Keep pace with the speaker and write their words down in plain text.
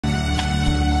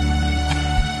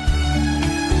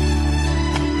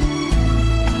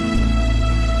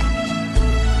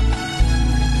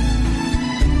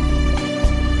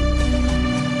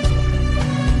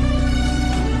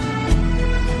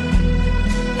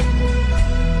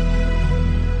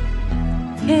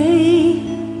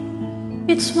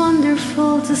It's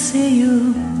wonderful to see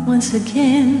you once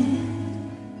again,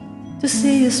 to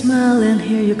see you smile and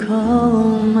hear you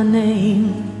call my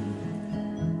name.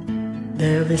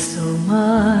 There is so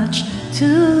much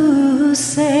to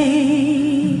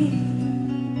say.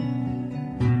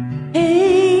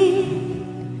 Hey,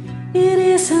 it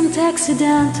isn't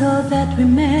accidental that we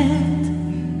met.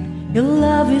 Your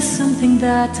love is something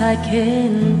that I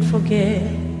can't forget.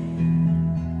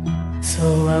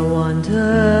 So I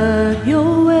wander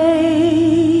your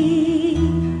way.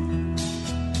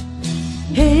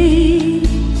 Hey,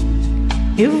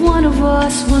 if one of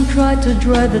us won't try to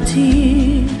dry the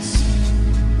tears,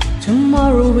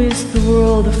 tomorrow is the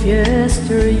world of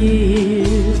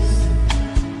yesteryears.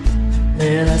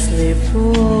 Let us live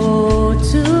for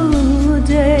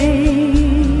today.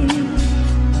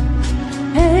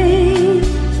 Hey,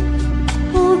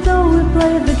 although we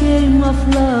play the game of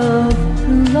love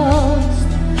and lost,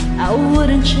 I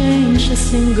wouldn't change a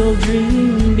single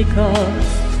dream, because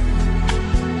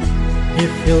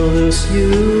if you lose,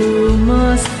 you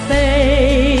must pay.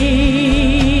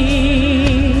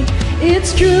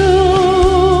 It's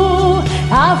true,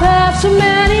 I've had so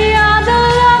many other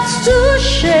loves to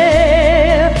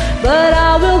share, but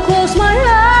I will close my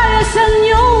eyes and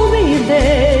you'll be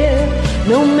there.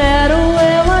 No matter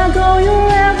where I go,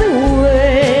 you're everywhere.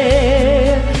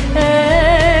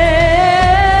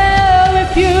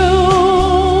 If you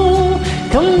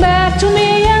come back to me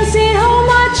and see how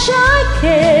much I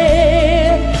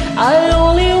care, I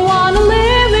only want to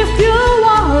live if you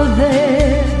are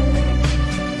there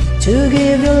to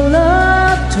give your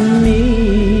love to me.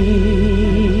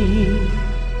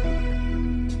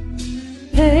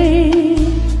 Hey,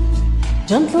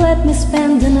 don't let me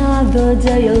spend another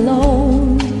day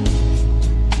alone.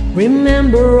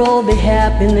 Remember all the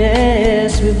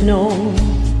happiness we've known.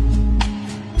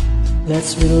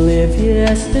 Let's relive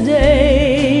yesterday.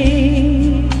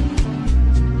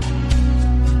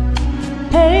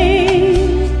 Hey,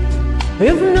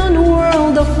 we've known a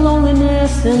world of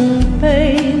loneliness and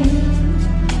pain.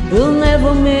 We'll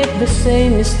never make the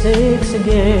same mistakes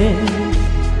again.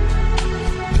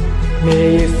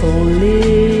 May if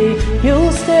only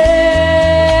you'll stay.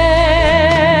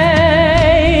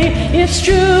 It's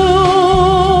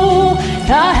true,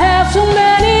 I have so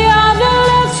many other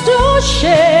loves to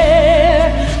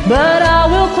share, but I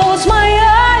will close my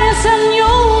eyes and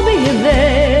you'll be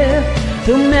there.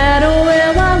 No matter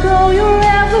where I go, you're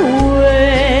everywhere.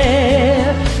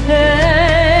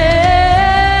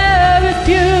 If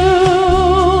you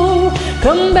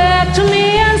come back to me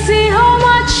and see how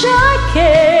much I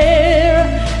care,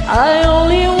 I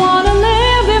only want to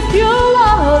live if you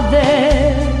are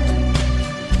there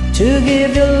to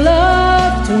give your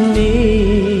love to me.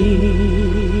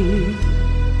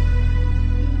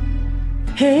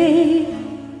 Hey,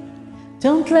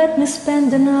 don't let me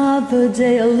spend another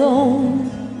day alone.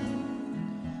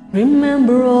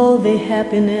 Remember all the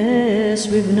happiness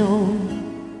we've known.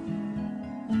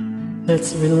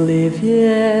 Let's relive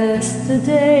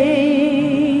yesterday.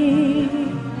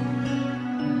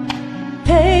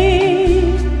 Hey,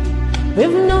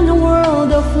 we've known a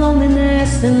world of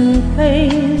loneliness and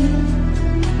pain.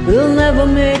 We'll never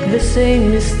make the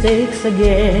same mistakes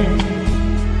again.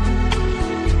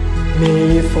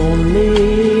 May if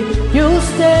only you'll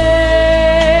stay.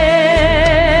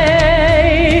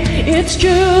 It's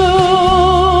true,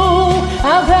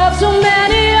 I've had so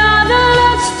many other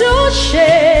loves to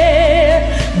share,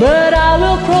 but I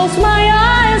will close my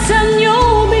eyes and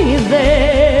you'll be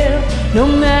there. No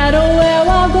matter where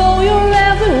I go, you're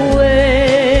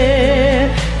everywhere.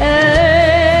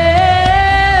 And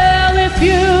if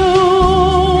you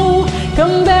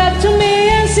come back to me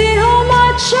and see how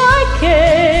much I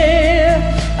care,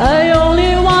 I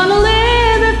only want to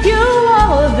live if you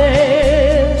are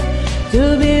there. To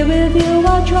be with you,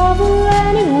 I'll travel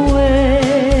anywhere.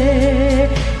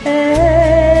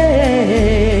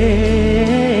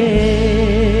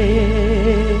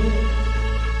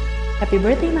 Happy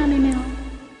birthday, Mami Mel.